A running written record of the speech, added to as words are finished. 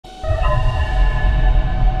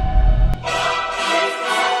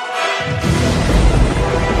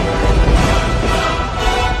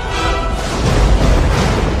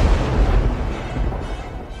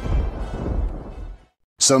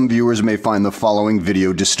Some viewers may find the following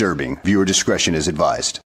video disturbing. Viewer discretion is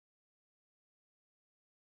advised.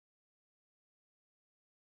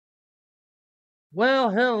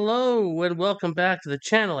 Well, hello and welcome back to the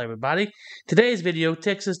channel, everybody. Today's video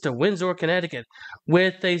takes us to Windsor, Connecticut,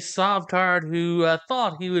 with a Sovtard who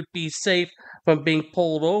thought he would be safe from being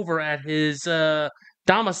pulled over at his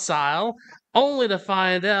domicile, only to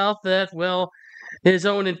find out that, well, his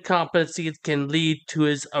own incompetency can lead to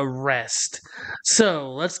his arrest.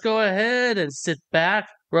 So, let's go ahead and sit back,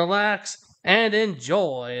 relax, and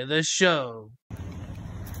enjoy the show.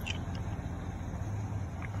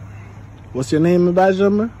 What's your name and badge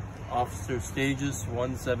number? Officer Stages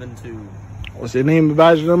 172. What's your name and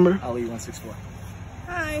badge number? Ali 164.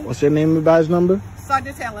 Hi. What's your name and badge number?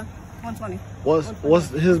 Sergeant Taylor, 120. What's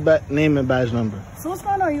his name and badge number? So what's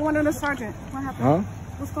going on? You wanted a sergeant. What happened? Huh?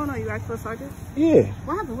 What's going on? You asked for a sergeant? Yeah.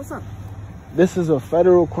 What happened? What's up? This is a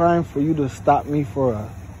federal crime for you to stop me for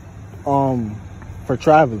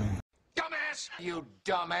traveling. Dumbass! You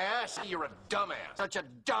dumbass! You're a dumbass! Such a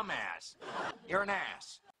dumbass! You're an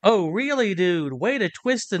ass! Oh, really, dude? Way to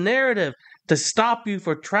twist the narrative to stop you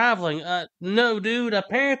for traveling. No, dude,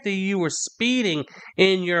 apparently you were speeding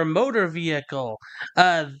in your motor vehicle.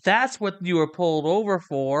 That's what you were pulled over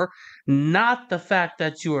for, not the fact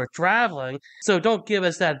that you were traveling. So don't give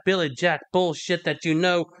us that Billy Jack bullshit that you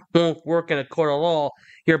know won't work in a court of law.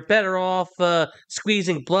 You're better off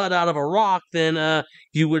squeezing blood out of a rock than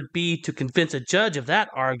you would be to convince a judge of that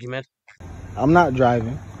argument. I'm not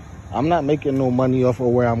driving. I'm not making no money off of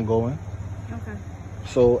where I'm going. Okay.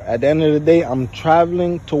 So at the end of the day, I'm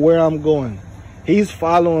traveling to where I'm going. He's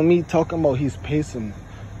following me, talking about he's pacing me.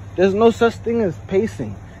 There's no such thing as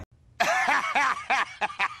pacing.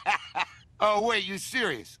 Oh, wait, you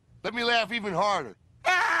serious? Let me laugh even harder.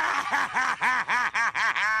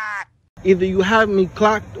 Either you have me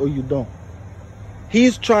clocked or you don't.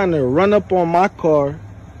 He's trying to run up on my car.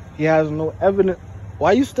 He has no evidence.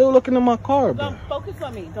 Why are you still looking in my car, bro? Don't focus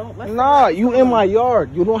on me. Don't. Nah, you in my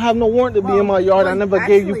yard. You don't have no warrant to be in my yard. I never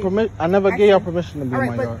gave you permission. I never gave you permission to be in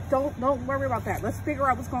my yard. Don't worry about that. Let's figure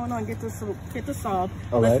out what's going on. Get this solved.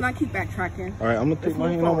 All Let's right. not keep backtracking. All right, I'm gonna take my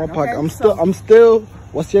hand out forward, my pocket. okay? I'm still.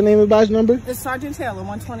 What's your name and badge number? It's Sergeant Taylor,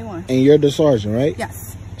 121. And you're the sergeant, right?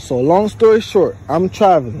 Yes. So long story short, I'm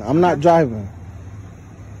traveling. I'm not driving.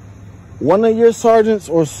 One of your sergeants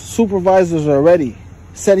or supervisors already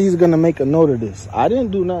said he's gonna make a note of this. I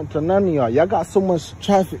didn't do nothing to none of y'all. Y'all got so much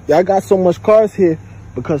traffic. Y'all got so much cars here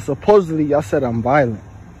because supposedly y'all said I'm violent.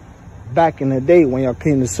 Back in the day when y'all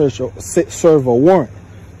came to serve a warrant,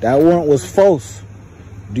 that warrant was false.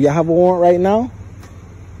 Do y'all have a warrant right now?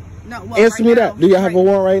 No. Well, Answer me that. Do y'all have a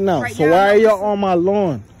warrant right now? Right so now, why are no, y'all on my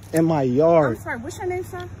lawn in my yard? I'm sorry. What's your name,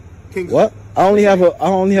 sir? Kingsley. What? I only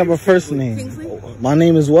have a first name. Kingsley? My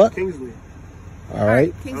name is what? Kingsley. All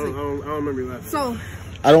right. Kingsley. I don't remember your last name. So,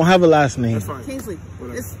 I don't have a last name. That's fine. Kingsley,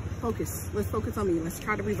 Whatever. let's focus. Let's focus on me. Let's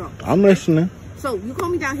try to resolve. I'm listening. So you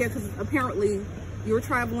called me down here because apparently you were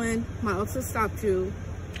traveling. My officer stopped you.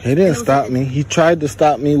 He didn't stop me. He tried to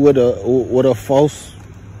stop me with a false.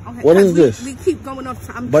 Okay, What is this? We keep going up.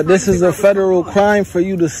 But this is a federal crime for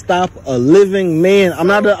you to stop a living man. I'm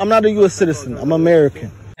not a U.S. citizen. I'm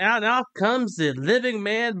American. And out comes the living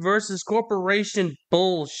man versus corporation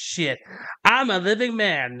bullshit. I'm a living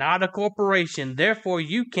man, not a corporation. Therefore,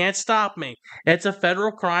 you can't stop me. It's a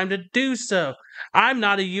federal crime to do so. I'm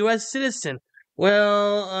not a U.S. citizen.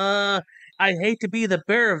 Well, I hate to be the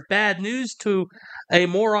bearer of bad news to a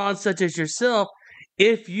moron such as yourself.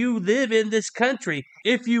 If you live in this country,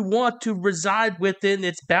 if you want to reside within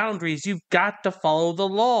its boundaries, you've got to follow the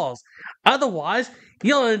laws. Otherwise,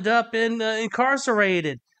 you'll end up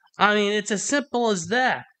incarcerated. I mean, it's as simple as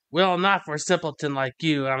that. Well, not for a simpleton like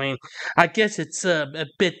you. I mean, I guess it's a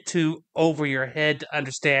bit too over your head to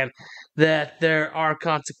understand that there are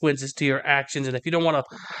consequences to your actions, and if you don't want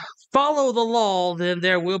to follow the law, then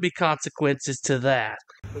there will be consequences to that.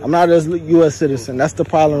 I'm not a U.S. citizen. That's the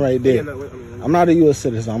problem right there. I'm not a U.S.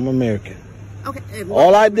 citizen. I'm American. Okay.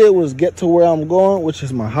 All I did was get to where I'm going, which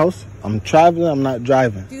is my house. I'm traveling. I'm not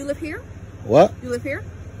driving. Do you live here? What? You live here?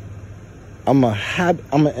 I'm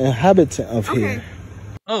an inhabitant of here.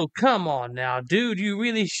 Oh, come on now, dude. You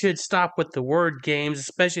really should stop with the word games,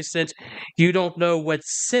 especially since you don't know what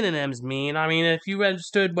synonyms mean. I mean, if you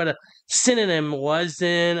understood what a synonym was,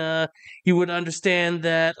 then you would understand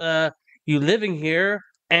that you living here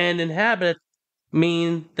and inhabit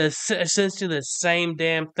mean essentially the same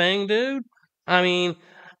damn thing, dude. I mean,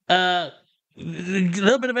 a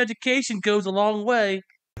little bit of education goes a long way.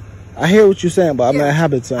 I hear what you're saying, but I'm an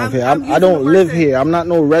inhabitant of here. I don't live here. I'm not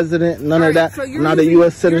no resident, none of that. So I'm not a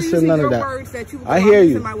U.S. citizen, none of that. I hear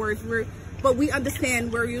you. but we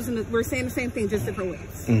understand we're saying the same thing, just different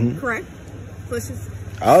ways. Correct? Let's just.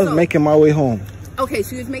 I was making my way home. Okay,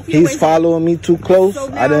 so he was making. He's following me too close. So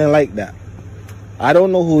now, I didn't like that. I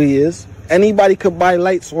don't know who he is. Anybody could buy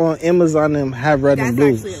lights on Amazon and have red and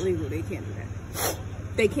blues. That's actually illegal. They can't do that.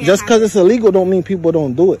 They can't. Just because it's illegal don't mean people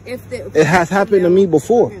don't do it. It has happened to me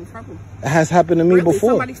before. It has happened to me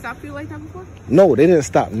before. Somebody stopped you like that before? No, they didn't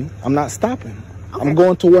stop me. I'm not stopping. Okay. I'm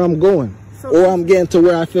going to where I'm going. Or I'm getting to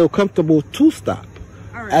where I feel comfortable to stop.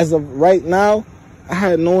 All right. As of right now, I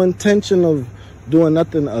had no intention of doing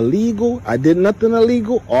nothing illegal. I did nothing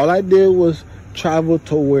illegal. All I did was travel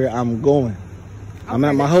to where I'm going. Okay. I'm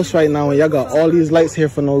at my house right now and y'all got all these lights here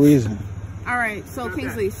for no reason. All right, so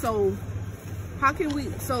Kingsley, so how can we,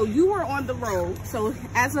 so you were on the road, so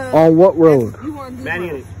as a... On what road? You were on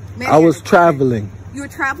Manianic. I was traveling. Okay. You were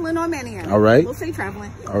traveling on Manianic. All right. We'll say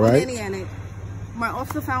traveling. All right. On Manianic. My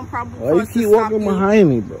officer found probable cause. Why you keep walking behind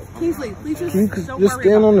me, bro? Kingsley, please just just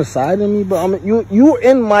stand on the side of me, bro. You're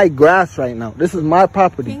in my grass right now. This is my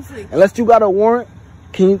property. Kingsley. Unless you got a warrant,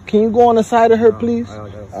 can you go on the side of her, please? All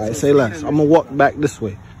right, say less. I'm gonna walk back this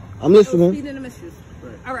way. I'm listening. Speeding and misuse.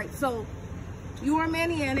 All right, so you were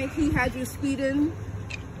Manianic. He had you speeding,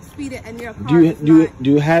 and your car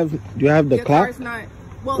do you have the clock?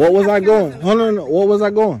 Well, what was I going? Hold on, what was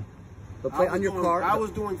I going? The plate on your car. I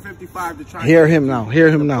was doing 55 to try. Hear him now.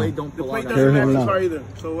 Hear him now. The plate doesn't match the car either.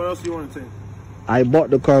 So what else do you want to take? I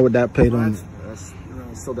bought the car with that plate on it.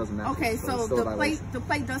 It still doesn't match. Okay, so the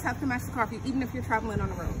plate does have to match the car, even if you're traveling on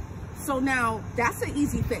the road. So now that's an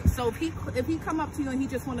easy fix. So if he come up to you and he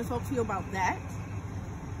just want to talk to you about that,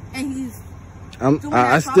 and he's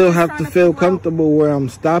I still have to feel comfortable where I'm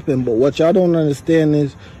stopping. But what y'all don't understand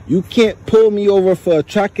is you can't pull me over for a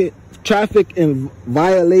traffic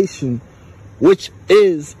violation, which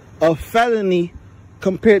is a felony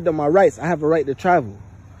compared to my rights. I have a right to travel.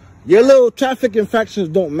 Your little traffic infractions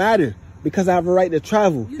don't matter because I have a right to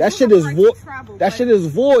travel. That shit is void. That shit is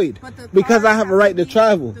void because I have a right to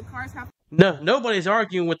travel. No, nobody's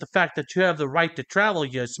arguing with the fact that you have the right to travel,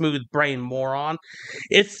 you smooth brain moron.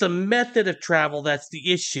 It's the method of travel that's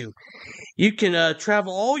the issue. You can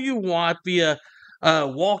travel all you want via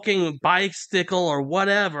walking, bicycle, or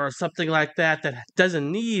whatever, something like that doesn't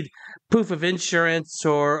need proof of insurance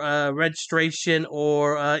or registration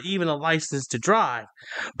or even a license to drive.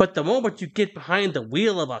 But the moment you get behind the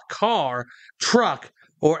wheel of a car, truck,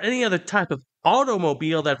 or any other type of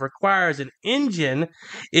automobile that requires an engine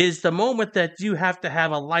is the moment that you have to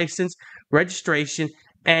have a license, registration,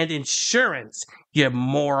 and insurance, you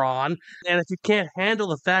moron. And if you can't handle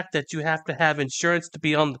the fact that you have to have insurance to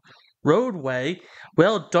be on the roadway,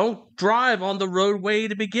 well, don't drive on the roadway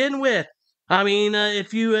to begin with. I mean,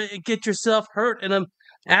 if you get yourself hurt in an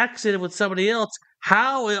accident with somebody else,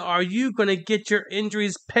 how are you going to get your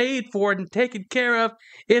injuries paid for and taken care of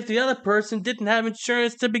if the other person didn't have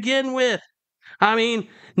insurance to begin with? I mean,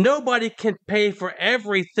 nobody can pay for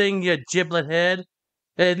everything, you giblet head,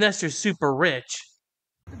 unless you're super rich.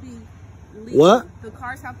 What? The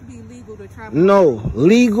cars have to be legal to travel. No,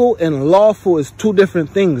 legal and lawful is two different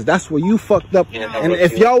things. That's where you fucked up. And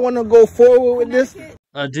if y'all want to go forward with this,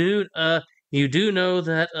 dude, you do know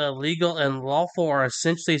that legal and lawful are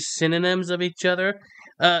essentially synonyms of each other.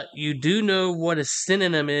 You do know what a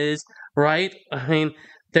synonym is, right? I mean,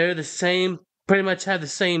 they're the same, pretty much have the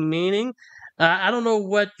same meaning. I don't know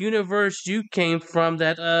what universe you came from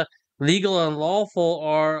that legal and lawful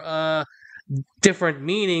are different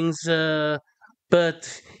meanings,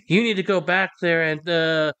 but you need to go back there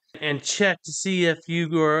and check to see if you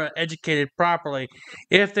were educated properly.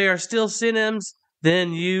 If they are still synonyms,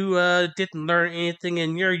 then you didn't learn anything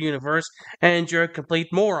in your universe, and you're a complete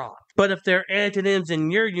moron. But if they're antonyms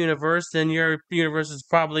in your universe, then your universe is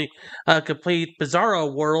probably a complete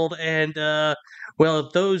bizarro world, and well,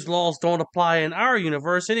 those laws don't apply in our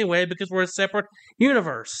universe anyway because we're a separate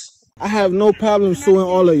universe. I have no problem suing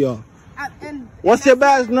all of y'all. What's your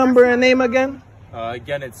badge number and name again?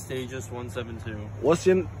 Again, it's Stages 172. What's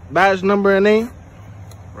your badge number and name?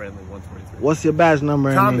 Brandon 123. What's your badge number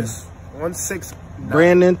and name? Thomas 169.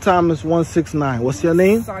 Brandon Thomas 169. What's your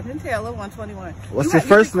name? Sergeant Taylor 121. What's your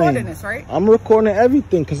first name? This, right? I'm recording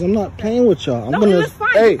everything because I'm not playing with y'all. No, it's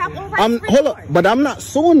fine. Hey, hold up, but I'm not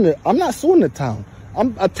suing the town.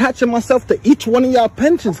 I'm attaching myself to each one of y'all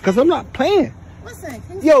pensions because I'm not playing. Listen,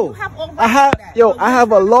 yo, I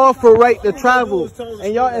have a lawful right to travel,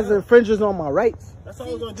 and y'all is infringers on my rights.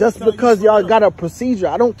 Just because y'all got a procedure,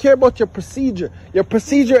 I don't care about your procedure. Your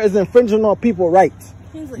procedure is infringing on people's rights.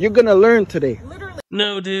 You're gonna learn today.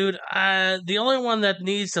 No, dude. The only one that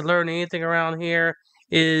needs to learn anything around here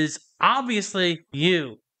is obviously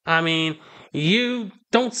you. I mean, You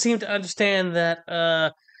don't seem to understand that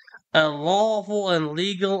lawful and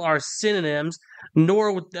legal are synonyms,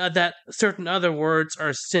 nor that certain other words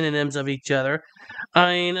are synonyms of each other.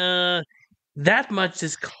 I mean, that much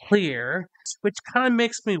is clear, which kind of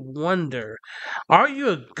makes me wonder, are you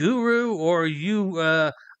a guru or are you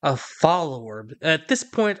a follower? At this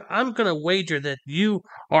point, I'm going to wager that you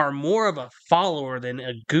are more of a follower than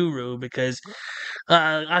a guru because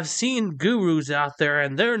I've seen gurus out there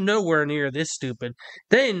and they're nowhere near this stupid.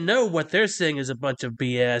 They know what they're saying is a bunch of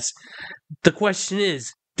BS. The question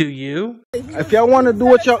is, do you? If y'all want to do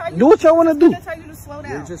what y'all want to do.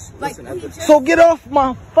 So get off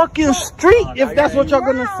my fucking street if that's what y'all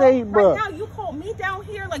gonna say, bro. Right now, you called me down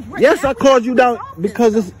here, like. Yes, I called you down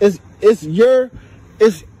because it's your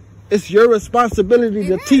responsibility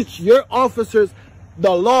to teach your officers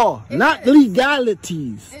the law, not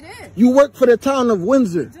legalities. It is. You work for the town of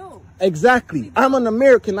Windsor. You do. Exactly. I'm an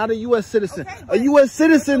American, not a U.S. citizen. Okay, a U.S.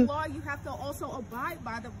 citizen. With the law, you have to also abide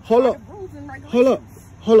by the rules and regulations.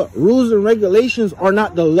 Hold up. Rules and regulations are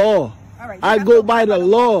not the law. All right, I go by the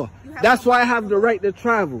law. That's why I have the right to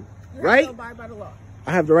travel. Right? You have to abide by the law.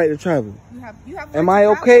 I have the right to travel. You have Am I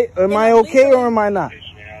okay? Am I okay or am I not?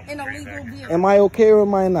 In a legal vehicle. Am I okay or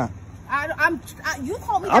am I not? You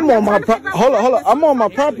called me. I'm on my hold on. I'm on my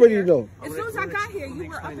property though. As soon as I got here, you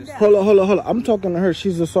were up and down. Hold on. I'm talking to her.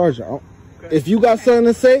 She's a sergeant. If you got something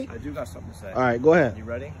to say, I do got something to say. all right, go ahead. You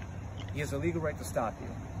ready? He has a legal right to stop you.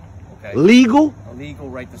 Okay. Legal? A legal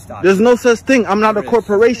right to stop There's you. no such thing. I'm not a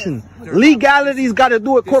corporation. Legality's got to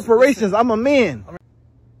do with corporations. I'm a man.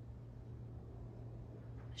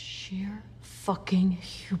 Sheer fucking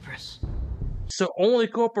hubris. So only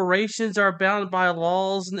corporations are bound by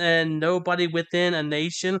laws and nobody within a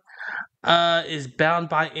nation is bound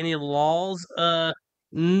by any laws?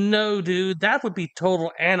 No, dude, that would be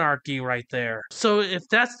total anarchy right there. So if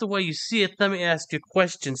that's the way you see it, let me ask you a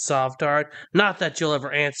question, Sovtard. Not that you'll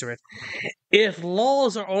ever answer it. If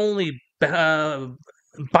laws are only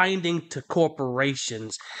binding to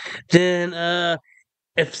corporations, then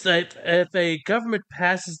if a government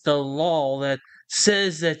passes the law that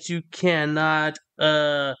says that you cannot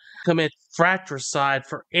commit fratricide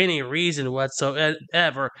for any reason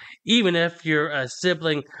whatsoever, even if your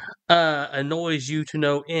sibling annoys you to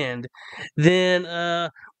no end, then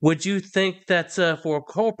would you think that's for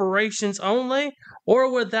corporations only,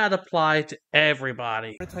 or would that apply to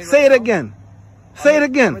everybody? Say it again. Say it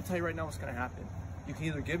again. I'm going to tell you right now what's going to happen. You can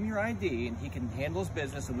either give him your ID and he can handle his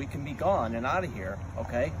business and we can be gone and out of here,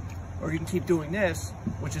 okay? Or you can keep doing this,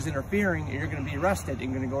 which is interfering, and you're going to be arrested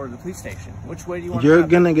and you're going to go to the police station. Which way do you want to You're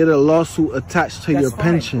happen? going to get a lawsuit attached to That's your fine.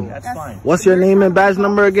 pension. That's fine. What's your name and badge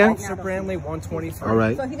number again? Officer Brandley, 123. All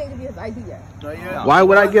right. So he didn't give you his ID yet. Why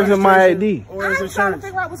would I give him my ID? I'm trying to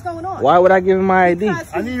figure out what's going on. Why would I give him my ID?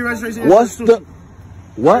 I need your registration. What's the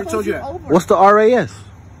what? told you that. What's the RAS?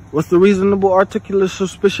 What's the reasonable articulate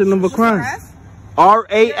suspicion of a crime?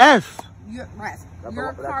 RAS.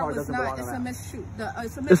 Your car was not. It's a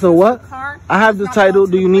misshoot. It's a what? I have the title.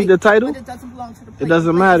 Do you need the title? But it doesn't belong to the plate. It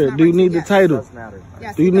doesn't matter. Do you need the title?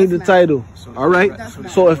 Yes, Do you need the title? All right.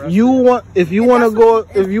 So if you want to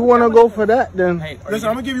go for that, then Hey, listen,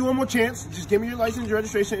 I'm gonna give you one more chance. Just give me your license, your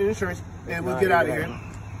registration, and insurance, and we'll get out of here.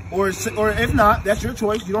 Or if not, that's your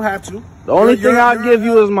choice. You don't have to. The only thing I'll give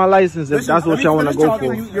you is my license if that's what y'all want to go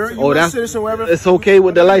for. Oh, that's it's okay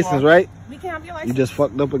with the license, right? We can have your license. You just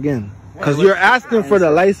fucked up again. Because you're asking for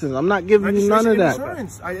the license. I'm not giving you none of that.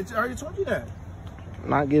 I already told you that. I'm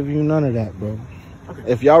not giving you none of that, bro.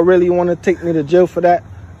 If y'all really want to take me to jail for that,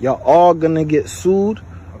 y'all all gonna get sued.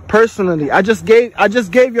 Personally, I just gave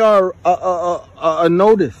y'all a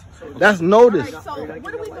notice. That's notice. Right, so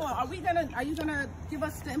what are we doing? Are you gonna give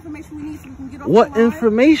us the information we need so we can get off What the line?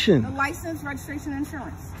 information? The license, registration,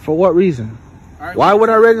 insurance. For what reason? Why would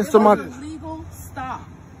I register my? It's a legal stop.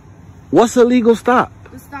 What's a legal stop?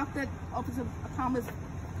 The stop that Officer Thomas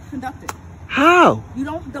conducted. How? You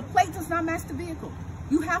don't. The plate does not match the vehicle.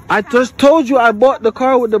 You have. I just told you I bought the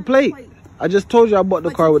car with the plate. I just told you I bought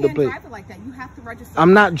the car with the plate. Drive it like that. You have to register.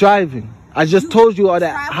 I'm not driving. I just told you all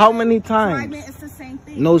that. How many times? Driving is the same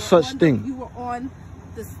thing. No such thing. You were on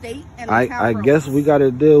the state and the I guess we got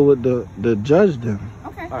to deal with the judge then.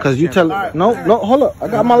 Okay. Because you tell no, hold up. I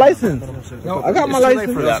got my license. I got my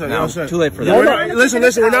license. Too late for that. Listen.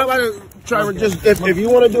 We're not about to try to just. If you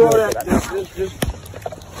want to do all that, just.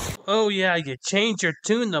 Oh yeah, you change your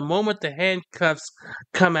tune the moment the handcuffs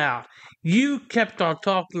come out. You kept on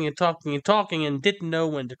talking and didn't know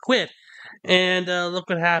when to quit. and look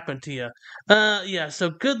what happened to you. Yeah, so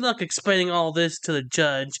good luck explaining all this to the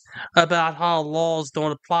judge about how laws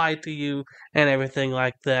don't apply to you and everything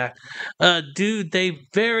like that. Dude, they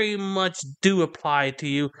very much do apply to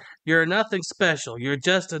you. You're nothing special. You're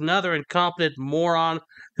just another incompetent moron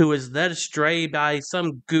who is led astray by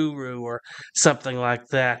some guru or something like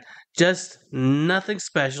that. Just nothing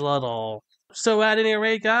special at all. So at any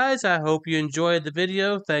rate, guys, I hope you enjoyed the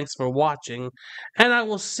video. Thanks for watching, and I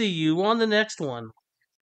will see you on the next one.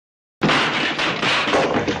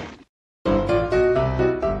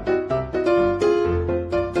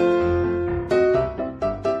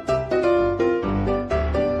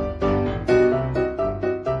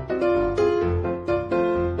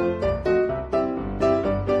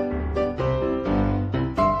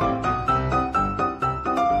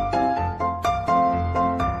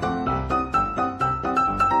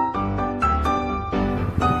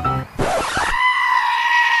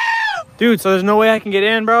 Dude, so there's no way I can get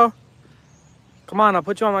in, bro? Come on, I'll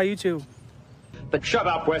put you on my YouTube. But shut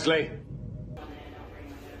up, Wesley.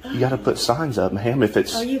 You gotta put signs up, ma'am, if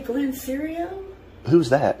it's... Are you Glenn Serio?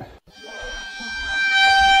 Who's that?